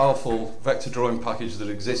most powerful vector drawing package that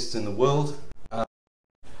exists in the world.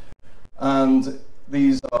 And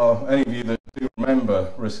these are, any of you that do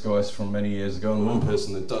remember RISC-OS from many years ago, and the one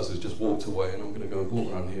person that does has just walked away, and I'm going to go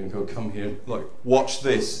walk around here and go, come here, like, watch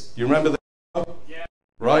this. You remember this? Yeah.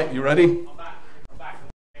 Right, you ready? I'm back.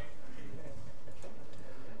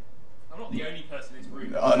 I'm not the only person in this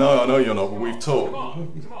room. I know you're not, but we've talked.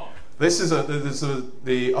 Come on. This is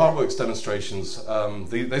the artworks demonstrations.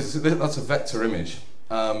 That's a vector image,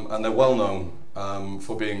 and they're well known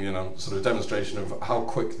for being, sort of a demonstration of how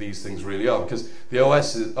quick these things really are. Because the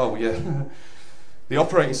OS is, the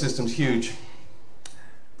operating system's huge.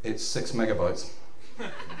 It's 6 megabytes.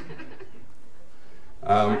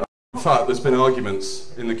 In fact, there's been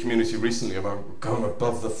arguments in the community recently about going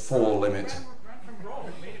above the 4 limit.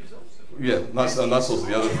 Yeah, and that's also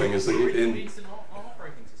the other thing is that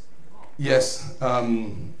yes,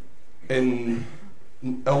 in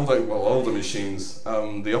older machines,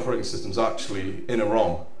 the operating system's actually in a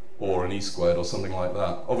ROM or an E-squared or something like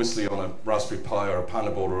that. Obviously on a Raspberry Pi or a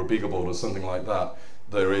Panda board or a BeagleBoard or something like that,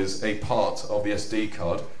 there is a part of the SD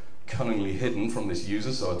card cunningly hidden from this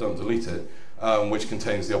user, so I don't delete it, which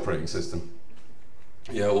contains the operating system.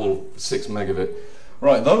 Yeah, all 6 meg of it.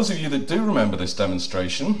 Right, those of you that do remember this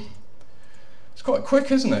demonstration, it's quite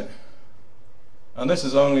quick, isn't it? And this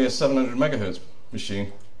is only a 700 megahertz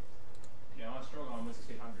machine. Yeah, I struggle on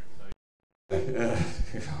 1600. So.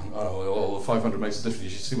 Yeah, all the 500 makes a difference. You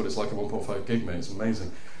should see what it's like at 1.5 gig, mate. It's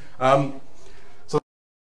amazing. I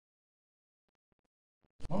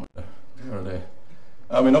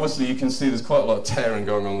mean, obviously you can see there's quite a lot of tearing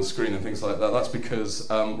going on the screen and things like that. That's because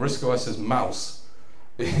RISC-OS's mouse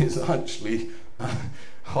is actually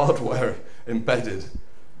hardware embedded.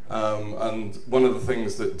 And one of the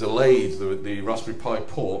things that delayed the Raspberry Pi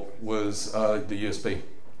port was the USB.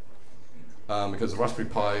 Because the Raspberry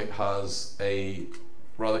Pi has a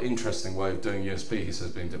rather interesting way of doing USB, he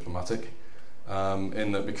says, being diplomatic,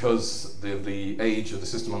 in that because the age of the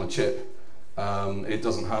system on a chip, it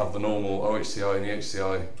doesn't have the normal OHCI and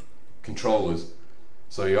EHCI controllers.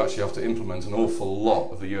 So you actually have to implement an awful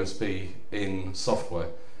lot of the USB in software.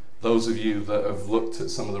 Those of you that have looked at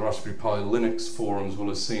some of the Raspberry Pi Linux forums will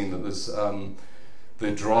have seen that there's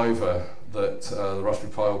the driver that the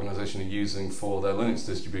Raspberry Pi organization are using for their Linux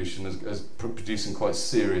distribution is producing quite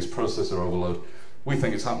serious processor overload. We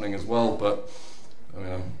think it's happening as well, but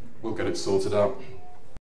we'll get it sorted out.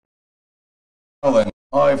 Well then,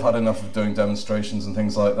 I've had enough of doing demonstrations and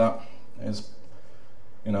things like that. You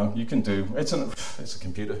can do, it's a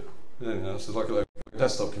computer. It's like a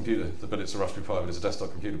desktop computer, but it's a Raspberry Pi, but it's a desktop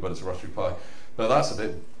computer, but it's a Raspberry Pi. But that's a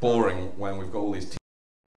bit boring when we've got all these.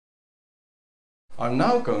 I'm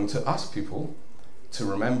now going to ask people to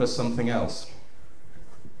remember something else.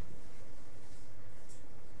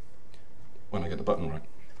 When I get the button right.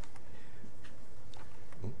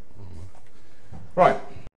 Right.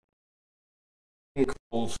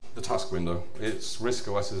 Called the task window. It's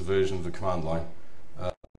RISC-OS's version of the command line.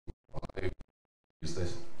 I use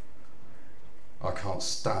this. I can't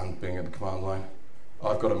stand being at the command line.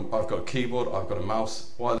 I've got a keyboard, I've got a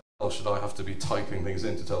mouse. Why the hell should I have to be typing things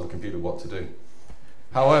in to tell the computer what to do?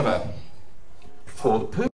 However, for the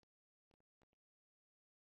purpose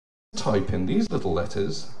of type in these little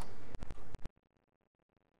letters,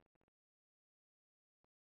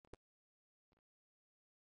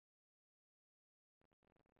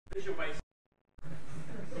 Visual base.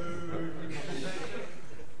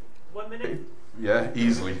 1 minute? yeah,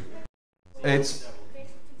 easily. It's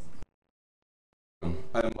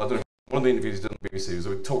I don't know, one of the interviews he did on the BBC was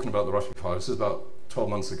we were talking about the Raspberry Pi. This is about 12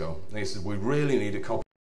 months ago, and he said we really need a copy.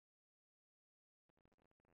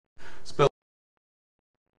 Spill.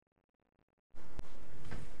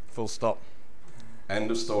 Full stop. End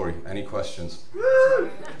of story. Any questions? Well,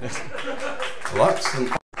 that's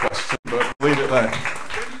a question, but leave it there.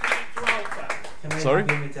 Sorry?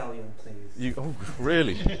 In Italian, please. Oh,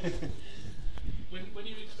 really? When are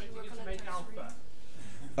you expecting it to make alpha?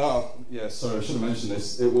 Oh, yeah, sorry, I should have mentioned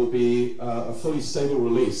this. It will be a fully stable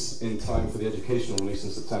release in time for the educational release in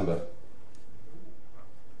September.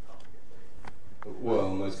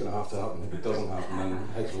 Well, no, it's going to happen. If it doesn't happen, then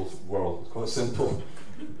heads will whirl. It's quite simple.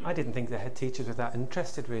 I didn't think the head teachers were that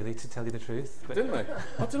interested, really, to tell you the truth. But Didn't they?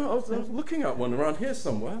 I don't know. I was looking at one around here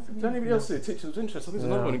somewhere. Did anybody else see a teacher was interested? I think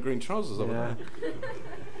there's another one in green trousers over there.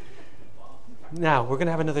 Now, we're going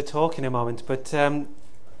to have another talk in a moment, but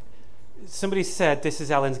somebody said this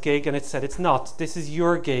is Alan's gig, and it said it's not. This is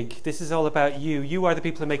your gig. This is all about you. You are the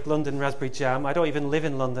people who make London Raspberry Jam. I don't even live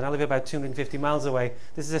in London. I live about 250 miles away.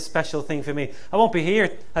 This is a special thing for me. I won't be here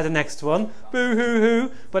at the next one,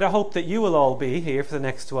 boo-hoo-hoo, but I hope that you will all be here for the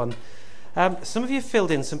next one. Some of you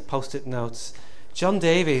filled in some post-it notes. John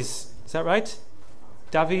Davies, is that right?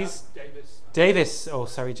 Davies? Davis. Oh,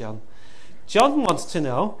 sorry, John. John wants to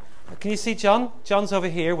know, can you see John? John's over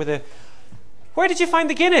here with a... Where did you find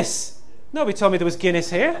the Guinness? Nobody told me there was Guinness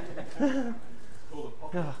here.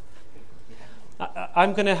 Oh.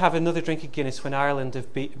 I'm going to have another drink of Guinness when Ireland have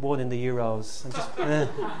won in the Euros.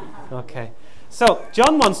 Okay. So,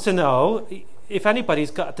 John wants to know if anybody's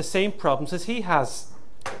got the same problems as he has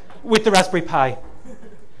with the Raspberry Pi.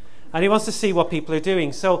 And he wants to see what people are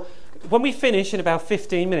doing. So, when we finish in about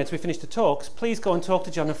 15 minutes, we finish the talks, please go and talk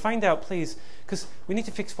to John and find out, please, because we need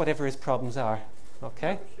to fix whatever his problems are.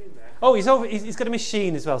 Okay? Oh, he's got a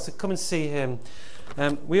machine as well, so come and see him.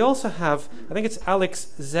 We also have, I think it's Alex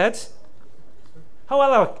Z.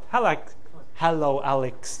 Oh, hello,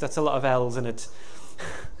 Alex. That's a lot of L's in it.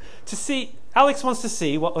 Alex wants to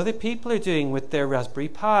see what other people are doing with their Raspberry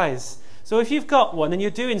Pis. So if you've got one and you're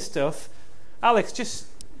doing stuff, Alex, just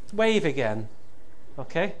wave again.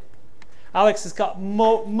 Okay? Alex has got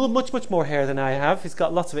much more hair than I have. He's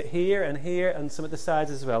got lots of it here and some at the sides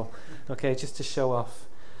as well. Okay, just to show off.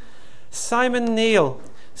 Simon Neal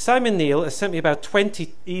has sent me about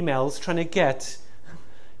 20 emails trying to get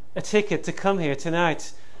a ticket to come here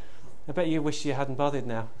tonight. I bet you wish you hadn't bothered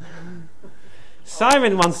now.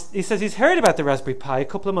 Simon he says he's heard about the Raspberry Pi a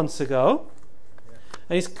couple of months ago,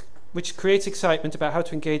 and which creates excitement about how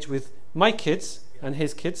to engage with my kids and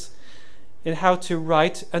his kids in how to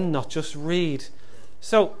write and not just read.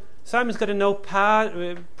 So Simon's got a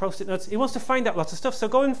notepad, post-it notes. He wants to find out lots of stuff, so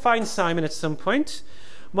go and find Simon at some point.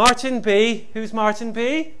 Martin B. Who's Martin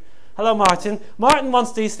B? Hello, Martin. Martin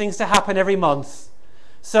wants these things to happen every month.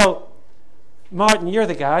 So, Martin, you're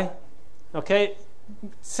the guy. Okay?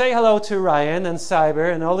 Say hello to Ryan and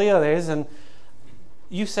Cyber and all the others, and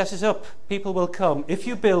you set it up. People will come. If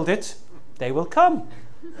you build it, they will come.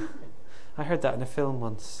 I heard that in a film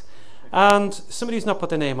once. And somebody who's not put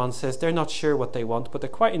their name on says they're not sure what they want, but they're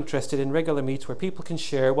quite interested in regular meets where people can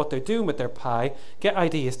share what they're doing with their Pi, get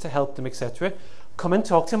ideas to help them, etc. Come and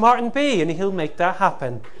talk to Martin B, and he'll make that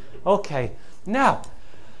happen. Okay, now,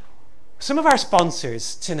 some of our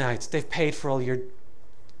sponsors tonight, they've paid for all your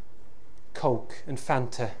Coke and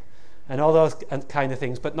Fanta and all those kind of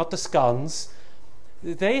things, but not the scones.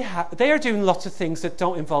 They are doing lots of things that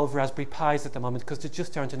don't involve Raspberry Pis at the moment because there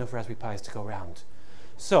just aren't enough Raspberry Pis to go around.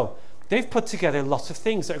 So, they've put together lots of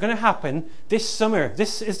things that are going to happen this summer.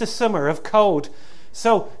 This is the summer of code.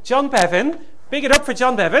 So, John Bevan, big it up for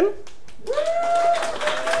John Bevan.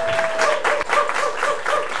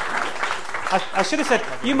 I should have said,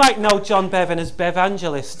 you might know John Bevan as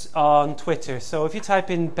Bevangelist on Twitter. So if you type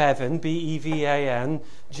in Bevan, B-E-V-A-N,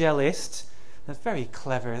 Gelist, that's very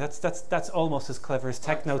clever. That's almost as clever as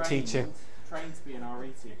Techno Teacher. Trained to be an RE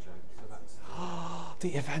teacher, so that's...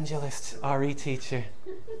 The Evangelist RE teacher.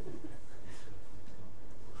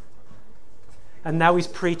 And now he's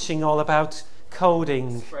preaching all about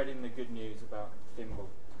coding. Spreading the good news about Thimble.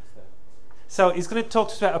 So he's going to talk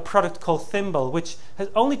to us about a product called Thimble, which has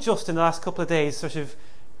only just in the last couple of days sort of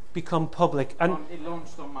become public. And it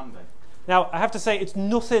launched on Monday. Now, I have to say, it's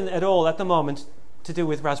nothing at all at the moment to do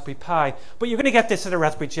with Raspberry Pi. But you're going to get this at a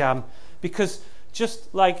Raspberry Jam, because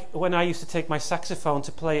just like when I used to take my saxophone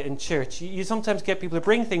to play it in church, you sometimes get people to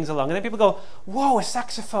bring things along, and then people go, whoa, a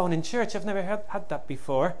saxophone in church, I've never had that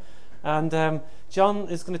before. And John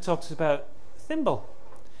is going to talk to us about Thimble.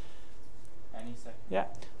 Any second. Yeah.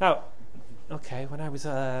 Now, okay, when I was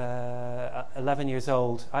 11 years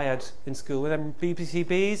old, I had in school with them BBC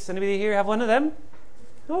Bees. Anybody here have one of them?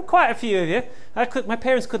 Oh, quite a few of you. My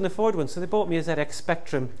parents couldn't afford one, so they bought me a ZX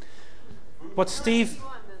Spectrum. But Steve...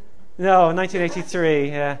 No, 1983,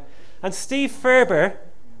 yeah. And Steve Ferber,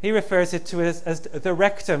 he refers it to as the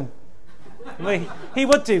rectum. He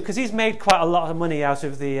would do, because he's made quite a lot of money out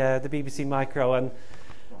of the BBC Micro. And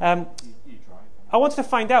I wanted to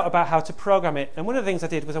find out about how to program it. And one of the things I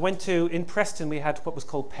did was I went to, in Preston, we had what was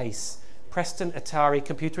called PACE, Preston Atari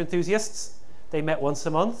Computer Enthusiasts. They met once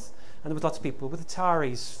a month, and there was lots of people with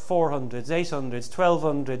Ataris, 400s, 800s,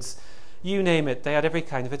 1200s, you name it. They had every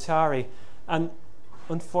kind of Atari. And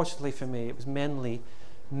unfortunately for me, it was mainly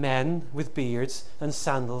men with beards and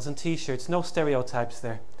sandals and t-shirts. No stereotypes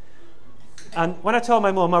there. And when I told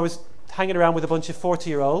my mum I was hanging around with a bunch of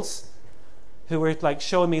 40-year-olds who were like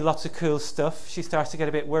showing me lots of cool stuff, she starts to get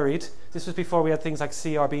a bit worried. This was before we had things like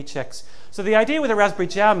CRB checks. So the idea with a Raspberry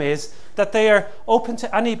Jam is that they are open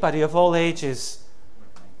to anybody of all ages.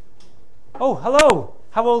 Oh, hello.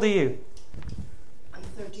 How old are you? I'm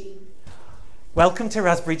 13. Welcome to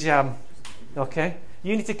Raspberry Jam. Okay.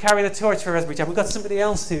 You need to carry the torch for Raspberry Jam. We've got somebody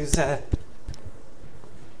else who's... I'm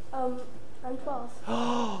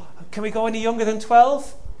 12. Can we go any younger than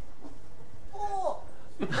 12? Oh!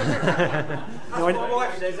 No, My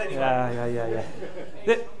wife says anyway.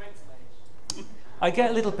 yeah. I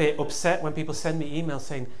get a little bit upset when people send me emails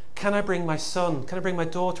saying, can I bring my son, can I bring my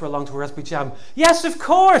daughter along to a Raspberry Jam? Yes, of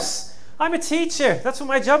course! I'm a teacher. That's what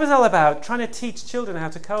my job is all about, trying to teach children how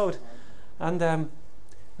to code. And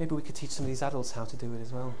maybe we could teach some of these adults how to do it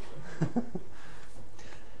as well.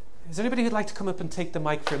 Is there anybody who'd like to come up and take the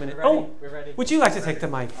mic for a minute? We're ready. Would you like to take the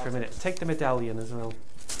mic for a minute? Take the medallion as well.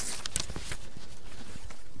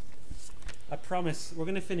 I promise we're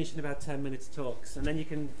going to finish in about 10 minutes talks, and then you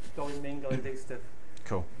can go and mingle and do stuff.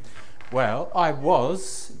 Cool. Well, I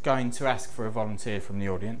was going to ask for a volunteer from the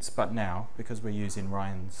audience, but now, because we're using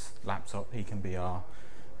Ryan's laptop, he can be our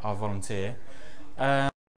volunteer.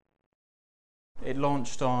 It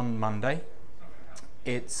launched on Monday.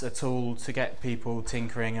 It's a tool to get people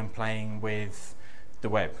tinkering and playing with the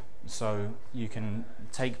web. So you can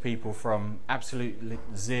take people from absolutely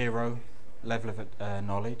zero level of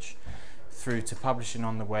knowledge through to publishing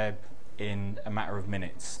on the web in a matter of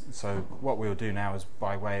minutes. So what we'll do now is,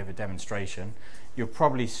 by way of a demonstration, you'll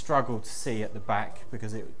probably struggle to see at the back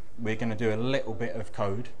because we're going to do a little bit of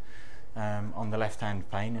code on the left hand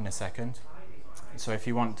pane in a second. So if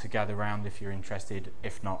you want to gather round, if you're interested,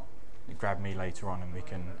 if not, grab me later on and we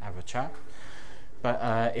can have a chat.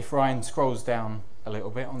 But if Ryan scrolls down a little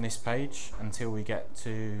bit on this page until we get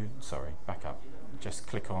to, sorry, back up, just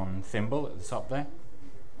click on Thimble at the top there.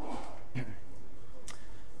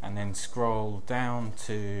 And then scroll down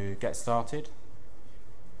to Get Started.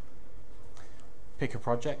 Pick a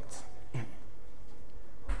project.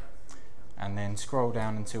 And then scroll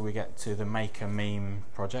down until we get to the Make a Meme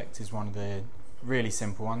project. Is one of the really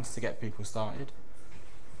simple ones to get people started.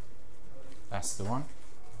 That's the one.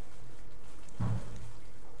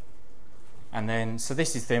 And then, so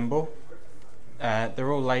this is Thimble.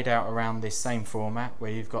 They're all laid out around this same format where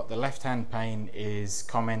you've got the left hand pane is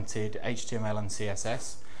commented HTML and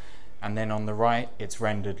CSS, and then on the right it's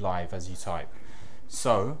rendered live as you type.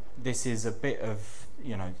 So this is a bit of,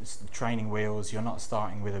 you know, training wheels. You're not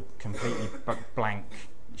starting with a completely blank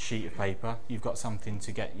sheet of paper. You've got something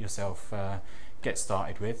to get yourself get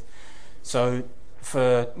started with. So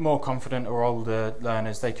for more confident or older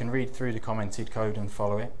learners, they can read through the commented code and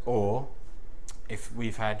follow it, or if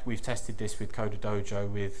we've tested this with Coder Dojo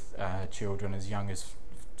with children as young as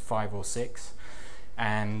 5 or 6,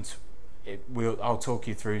 and I'll talk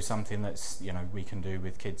you through something that's, you know, we can do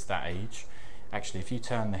with kids that age. Actually, if you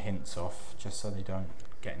turn the hints off, just so they don't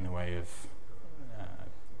get in the way of,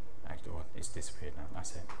 it's disappeared now.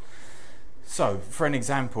 That's it. So, for an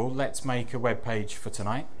example, let's make a web page for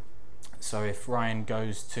tonight. So, if Ryan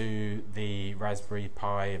goes to the Raspberry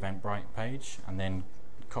Pi Eventbrite page and then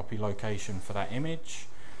copy location for that image,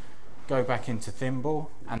 go back into Thimble,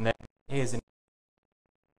 and then here's an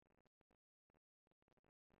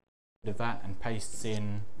of that and pastes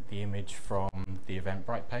in the image from the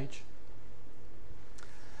Eventbrite page.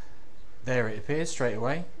 There it appears straight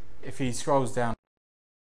away. If he scrolls down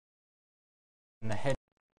in the head,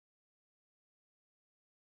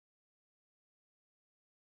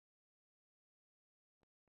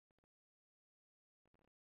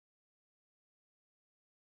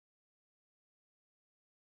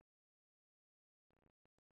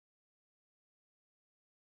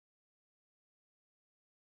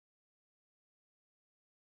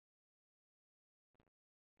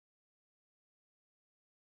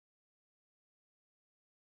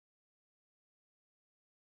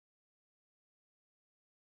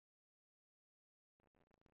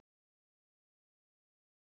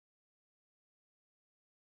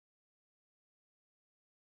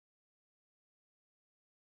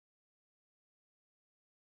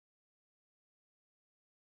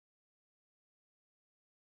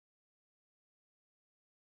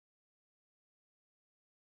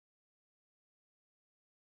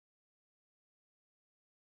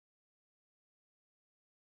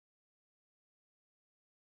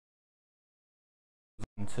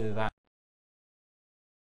 to that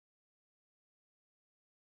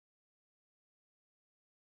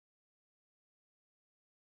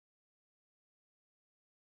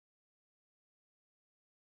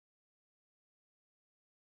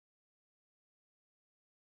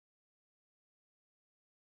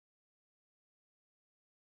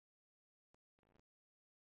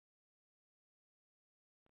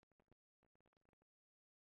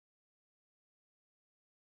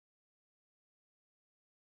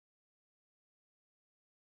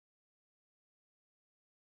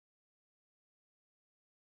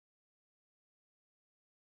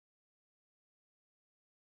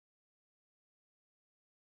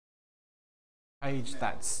page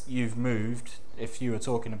that you've moved, if you were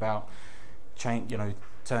talking about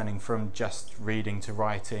turning from just reading to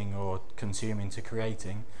writing or consuming to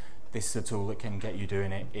creating, this is a tool that can get you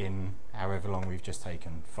doing it in however long we've just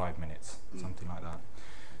taken, 5 minutes, something like that.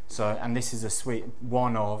 So, and this is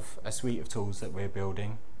one of a suite of tools that we're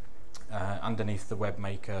building underneath the Web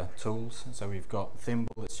Maker tools. So we've got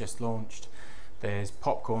Thimble that's just launched. There's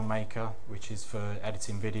Popcorn Maker, which is for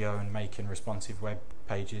editing video and making responsive web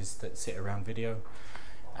pages that sit around video.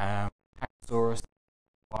 Hacksaurus,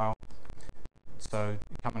 wow. So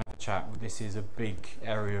come and have a chat. This is a big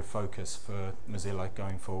area of focus for Mozilla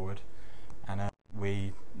going forward, and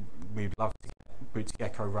we'd love to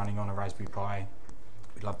get BootGecko running on a Raspberry Pi.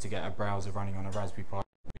 We'd love to get a browser running on a Raspberry Pi.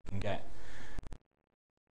 We can get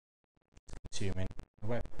consuming the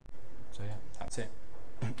web. So yeah, that's it.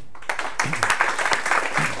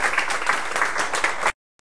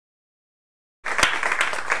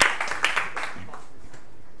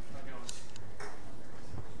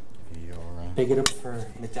 Big it up for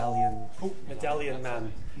Medallion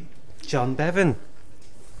Man, John Bevan.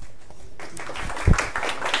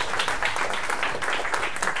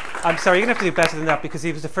 I'm sorry, you're going to have to do better than that because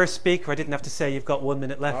he was the first speaker. I didn't have to say you've got 1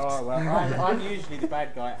 minute left. Oh, well, I'm usually the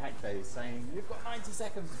bad guy at Hack Days saying, you've got 90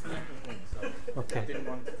 seconds for everything. So okay. I didn't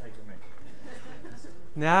want to take a minute.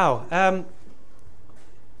 Now,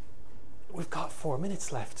 we've got 4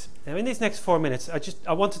 minutes left. Now, in these next 4 minutes,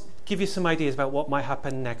 I want to give you some ideas about what might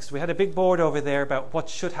happen next. We had a big board over there about what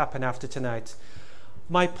should happen after tonight.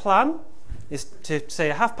 My plan is to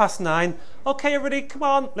say at 9:30, okay, everybody, come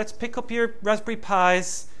on, let's pick up your Raspberry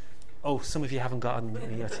Pis. Oh, some of you haven't gotten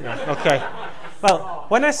any yet. Yeah. Okay. Well,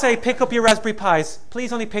 when I say pick up your Raspberry Pis,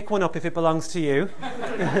 please only pick one up if it belongs to you.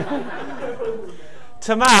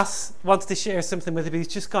 Tomas wants to share something with him. He's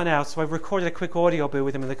just gone out, so I've recorded a quick audio boo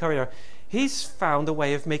with him in the corridor. He's found a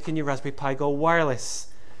way of making your Raspberry Pi go wireless.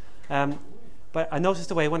 But I noticed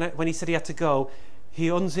a way when he said he had to go, he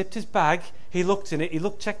unzipped his bag, he looked in it,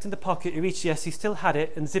 checked in the pocket, he reached yes, he still had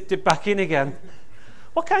it, and zipped it back in again.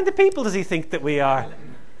 What kind of people does he think that we are?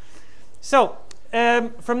 So,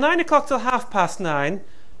 from 9 o'clock till 9:30,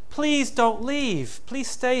 please don't leave. Please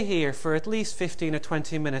stay here for at least 15 or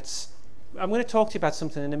 20 minutes. I'm going to talk to you about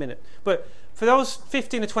something in a minute. But for those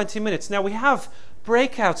 15 or 20 minutes, now we have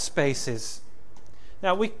breakout spaces.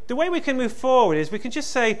 Now, the way we can move forward is we can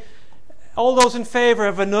just say, all those in favour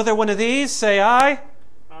of another one of these, say aye.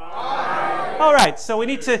 Aye. All right, so we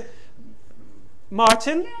need to...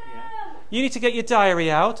 Martin, you need to get your diary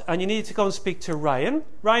out, and you need to go and speak to Ryan.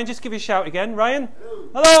 Ryan, just give you a shout again. Ryan?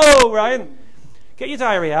 Hello, Ryan. Get your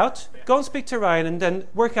diary out, go and speak to Ryan, and then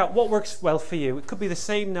work out what works well for you. It could be the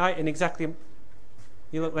same night and exactly...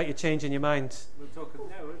 You look like you're changing your mind. We'll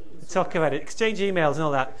talk about it. Exchange emails and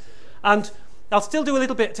all that. And I'll still do a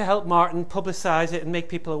little bit to help Martin publicise it and make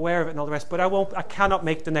people aware of it and all the rest, but I cannot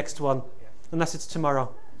make the next one unless it's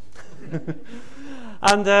tomorrow.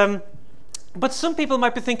 And but some people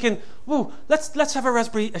might be thinking, "Whoa, let's have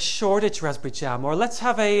a Shoreditch Raspberry Jam, or let's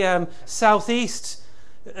have a Southeast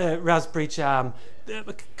Raspberry Jam."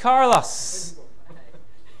 Carlos,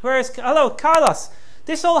 hello, Carlos.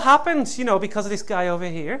 This all happened, because of this guy over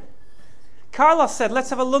here. Carlos said, "Let's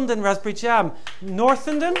have a London Raspberry Jam."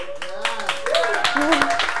 Northenden.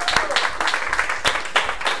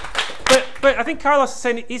 But I think Carlos is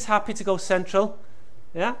saying he's happy to go central,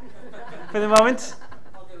 yeah, for the moment.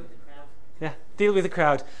 I'll deal with the crowd. Yeah, deal with the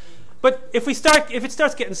crowd. But if it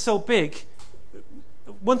starts getting so big,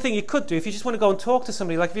 one thing you could do, if you just want to go and talk to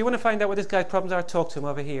somebody, like if you want to find out what this guy's problems are, talk to him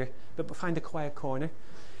over here, but find a quiet corner.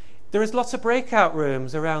 There is lots of breakout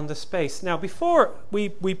rooms around the space. Now, before we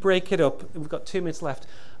break it up, we've got 2 minutes left,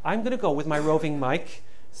 I'm going to go with my roving mic.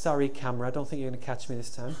 Sorry, camera, I don't think you're going to catch me this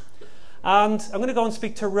time. And I'm going to go and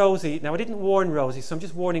speak to Rosie. Now, I didn't warn Rosie, so I'm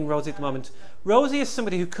just warning Rosie at the moment. Rosie is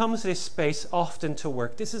somebody who comes to this space often to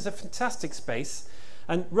work. This is a fantastic space.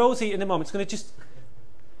 And Rosie, in a moment, is going to just...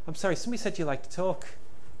 I'm sorry, somebody said you like to talk.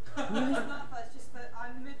 It's just that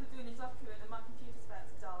I'm in the middle of doing a document and my computer's about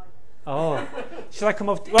to die. Oh. Shall I come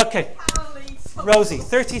over? Okay. Rosie,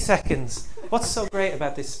 30 seconds. What's so great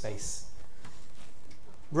about this space?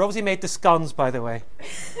 Rosie made the scones, by the way.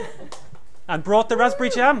 And brought the raspberry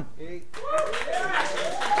jam.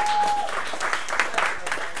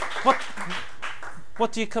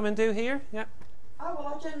 What do you come and do here? Yeah. Oh,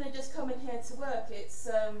 well, I generally just come in here to work. It's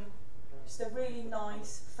just a really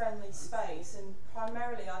nice, friendly space, and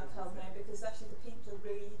primarily I come here because actually the people are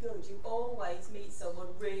really good. You always meet someone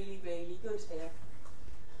really, really good here.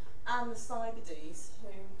 And the Cyberdees,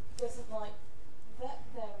 who doesn't like that,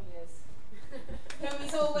 there he is, who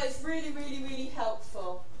is always really, really, really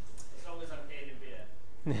helpful. As long as I'm paid in beer.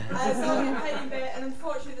 As long as I'm paid in beer,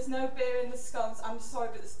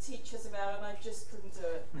 teachers around and I just couldn't do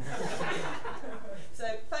it. So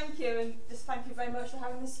thank you, and just thank you very much for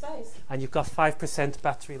having this space. And you've got 5%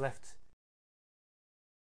 battery left.